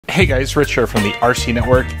Hey guys, Rich here from the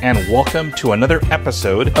RCNetwork, and welcome to another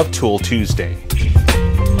episode of Tool Tuesday.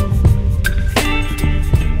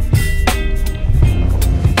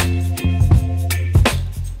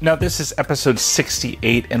 Now this is episode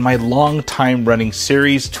 68 in my long time running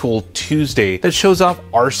series Tool Tuesday that shows off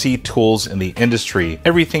RC tools in the industry.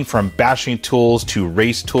 Everything from bashing tools to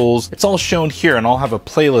race tools, it's all shown here, and I'll have a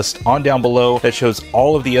playlist on down below that shows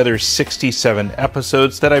all of the other 67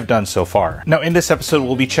 episodes that I've done so far. Now in this episode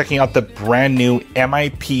we'll be checking out the brand new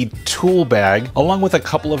MIP tool bag along with a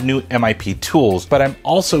couple of new MIP tools, but I'm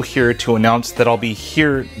also here to announce that I'll be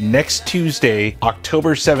here next Tuesday,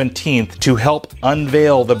 October 17th, to help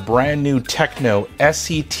unveil the brand new Tekno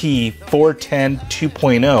SCT410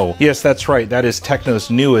 2.0. Yes, that's right, that is Tekno's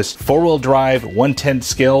newest 4-wheel drive 1/10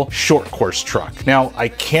 scale short course truck. Now, I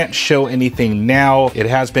can't show anything now. It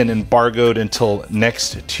has been embargoed until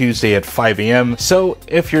next Tuesday at 5 a.m. So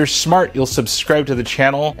if you're smart, you'll subscribe to the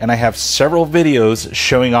channel, and I have several videos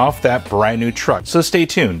showing off that brand new truck. So stay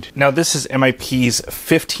tuned. Now, this is MIP's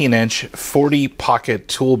 15-inch 40 pocket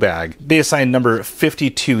tool bag. They assigned number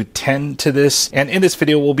 5210 to this, and in this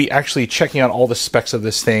video, we'll be actually checking out all the specs of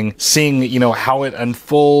this thing, seeing, how it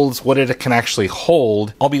unfolds, what it can actually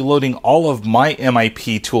hold. I'll be loading all of my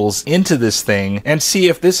MIP tools into this thing and see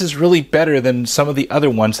if this is really better than some of the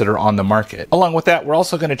other ones that are on the market. Along with that, we're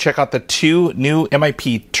also going to check out the two new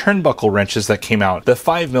MIP turnbuckle wrenches that came out, the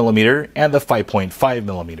 5mm and the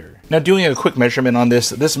 5.5mm. Now, doing a quick measurement on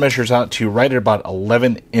this measures out to right at about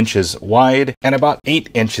 11 inches wide and about 8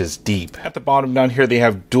 inches deep. At the bottom down here, they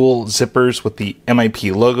have dual zippers with the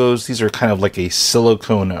MIP logos. These are kind of like a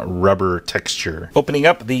silicone rubber texture. Opening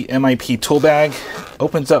up the MIP tool bag,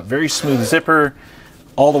 opens up, very smooth zipper,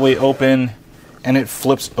 all the way open, and it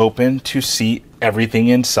flips open to see everything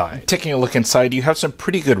inside. Taking a look inside, you have some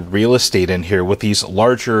pretty good real estate in here with these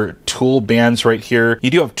larger tool bands right here. You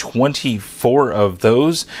do have 24 of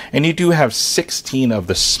those, and you do have 16 of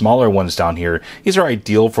the smaller ones down here. These are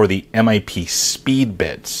ideal for the MIP speed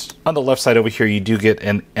bits. On the left side over here, you do get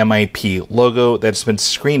an MIP logo that's been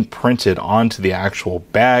screen printed onto the actual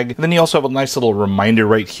bag. And then you also have a nice little reminder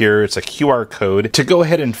right here. It's a QR code to go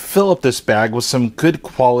ahead and fill up this bag with some good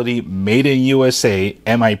quality made in USA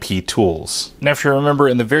MIP tools. Now, if you remember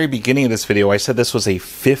in the very beginning of this video, I said this was a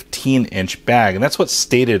 15-inch bag, and that's what's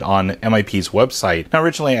stated on MIP's website. Now,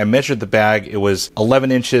 originally I measured the bag. It was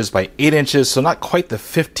 11 inches by 8 inches, so not quite the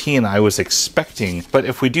 15 I was expecting. But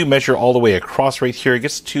if we do measure all the way across right here, it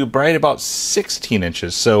gets to right about 16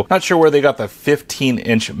 inches. So not sure where they got the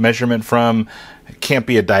 15-inch measurement from. It can't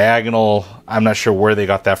be a diagonal. I'm not sure where they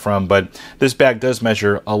got that from, but this bag does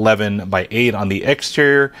measure 11 by 8 on the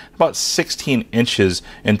exterior, about 16 inches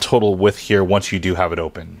in total width here once you do have it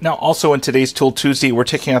open. Now, also in today's Tool Tuesday, we're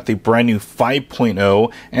taking out the brand new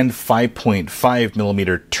 5.0 and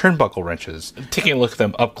 5.5mm turnbuckle wrenches. Taking a look at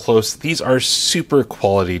them up close, these are super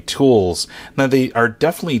quality tools. Now, they are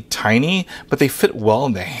definitely tiny, but they fit well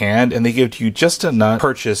in the hand, and they give you just enough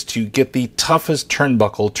purchase to get the toughest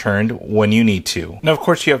turnbuckle turned when you need to. Now, of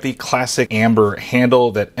course, you have the classic amber handle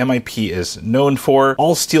that MIP is known for.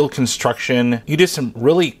 All steel construction. You did some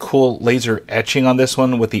really cool laser etching on this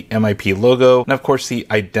one with the MIP logo, and of course the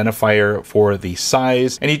identifier for the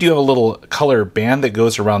size. And you do have a little color band that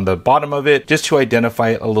goes around the bottom of it just to identify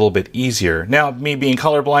it a little bit easier. Now, me being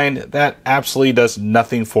colorblind, that absolutely does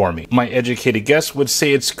nothing for me. My educated guess would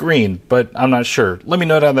say it's green, but I'm not sure. Let me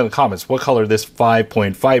know down in the comments what color this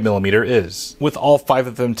 5.5mm is. With all 5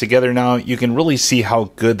 of them together now, you can really see how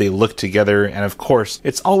good they look together. And of course,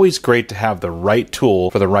 it's always great to have the right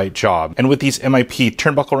tool for the right job. And with these MIP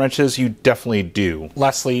turnbuckle wrenches, you definitely do.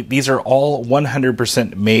 Lastly, these are all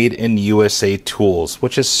 100% made in USA tools,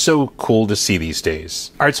 which is so cool to see these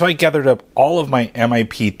days. All right, so I gathered up all of my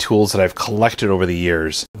MIP tools that I've collected over the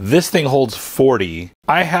years. This thing holds 40.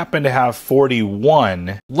 I happen to have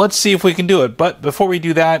 41. Let's see if we can do it. But before we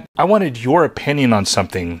do that, I wanted your opinion on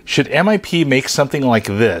something. Should MIP make something like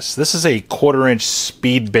this? This is a 1/4-inch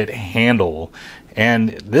speed bit handle, and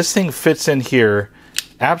this thing fits in here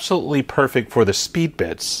absolutely perfect for the speed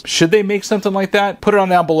bits. Should they make something like that? Put it on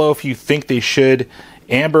down below if you think they should.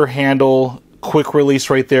 Amber handle, quick release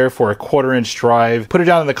right there for a 1/4-inch drive. Put it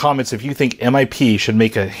down in the comments if you think MIP should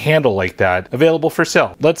make a handle like that available for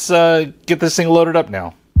sale. Let's get this thing loaded up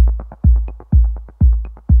now.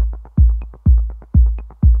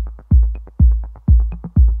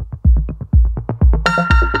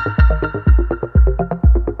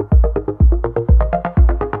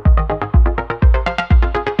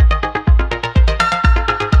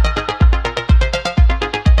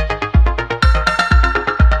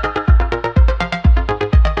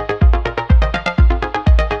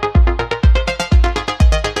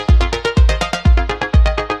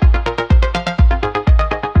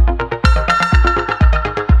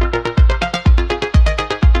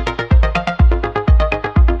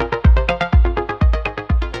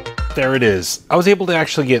 there it is. I was able to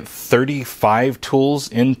actually get 35 tools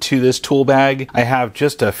into this tool bag. I have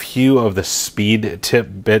just a few of the speed tip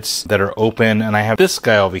bits that are open, and I have this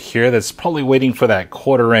guy over here that's probably waiting for that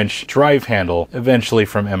 1/4" drive handle eventually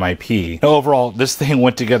from MIP. Now, overall, this thing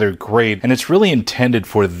went together great, and it's really intended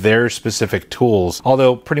for their specific tools,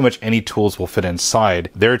 although pretty much any tools will fit inside.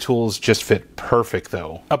 Their tools just fit perfect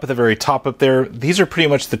though. Up at the very top up there, these are pretty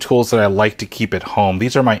much the tools that I like to keep at home.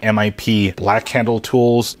 These are my MIP black handle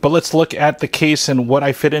tools, but let's look at the case and what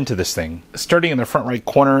I fit into this thing. Starting in the front right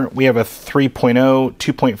corner, we have a 3.0,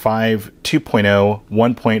 2.5, 2.0,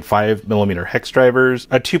 1.5 millimeter hex drivers,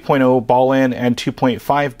 a 2.0 ball in, and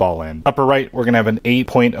 2.5 ball in. Upper right, we're going to have an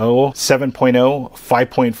 8.0, 7.0,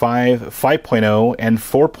 5.5, 5.0, and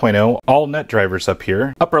 4.0, all nut drivers up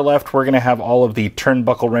here. Upper left, we're going to have all of the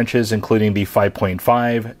turnbuckle wrenches, including the 5.5,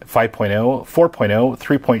 5.0, 4.0,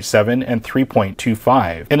 3.7, and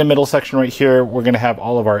 3.25. In the middle section right here, we're going to have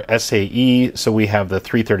all of our SAE, so we have the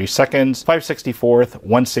 3/32, 5/64,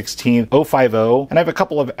 1/16, 0.50, and I have a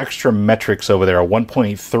couple of extra metrics over there, a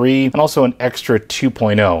 1.3, and also an extra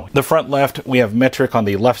 2.0. The front left, we have metric on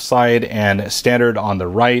the left side and standard on the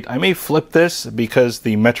right. I may flip this because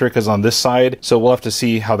the metric is on this side, so we'll have to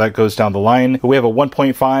see how that goes down the line. We have a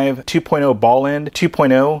 1.5, 2.0 ball end,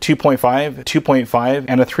 2.0, 2.5, 2.5,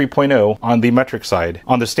 and a 3.0 on the metric side.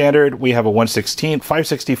 On the standard, we have a 1/16,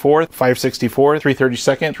 5/64, 5/64,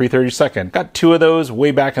 3/32, 3/32. Got two of those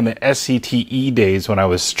way back in the SCTE days when I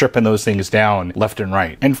was stripping those things down left and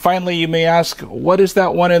right. And finally, you may ask, what is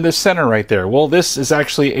that one in the center right there? Well, this is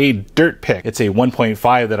actually a dirt pick. It's a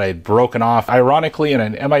 1.5 that I had broken off, ironically, in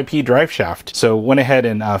an MIP drive shaft. So went ahead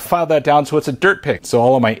and filed that down, so it's a dirt pick. So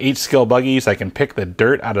all of my 8-scale buggies, I can pick the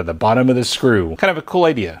dirt out of the bottom of the screw. Kind of a cool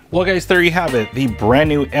idea. Well guys, there you have it. The brand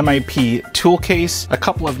new MIP tool case, a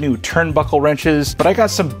couple of new turnbuckle wrenches, but I got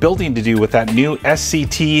some building to do with that new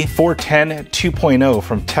SCT410 2.0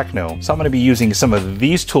 from Tekno. So I'm going to be using some of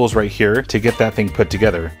these tools right here to get that thing put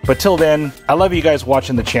together. But till then, I love you guys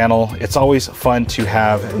watching the channel. It's always fun to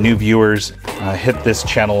have new viewers hit this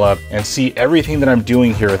channel up and see everything that I'm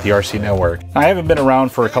doing here at the RC Network. I haven't been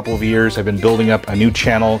around for a couple of years. I've been building up a new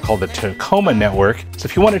channel called the Tacoma Network. So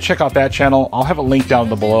if you want to check out that channel, I'll have a link down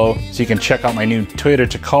below so you can check out my new Toyota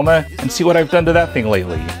Tacoma and see what I've done to that thing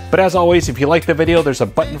lately. But as always, if you like the video, there's a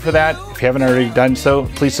button for that. If you haven't already done so,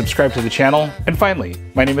 please subscribe to the channel. And finally,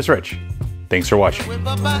 my name is Rich. Thanks for watching.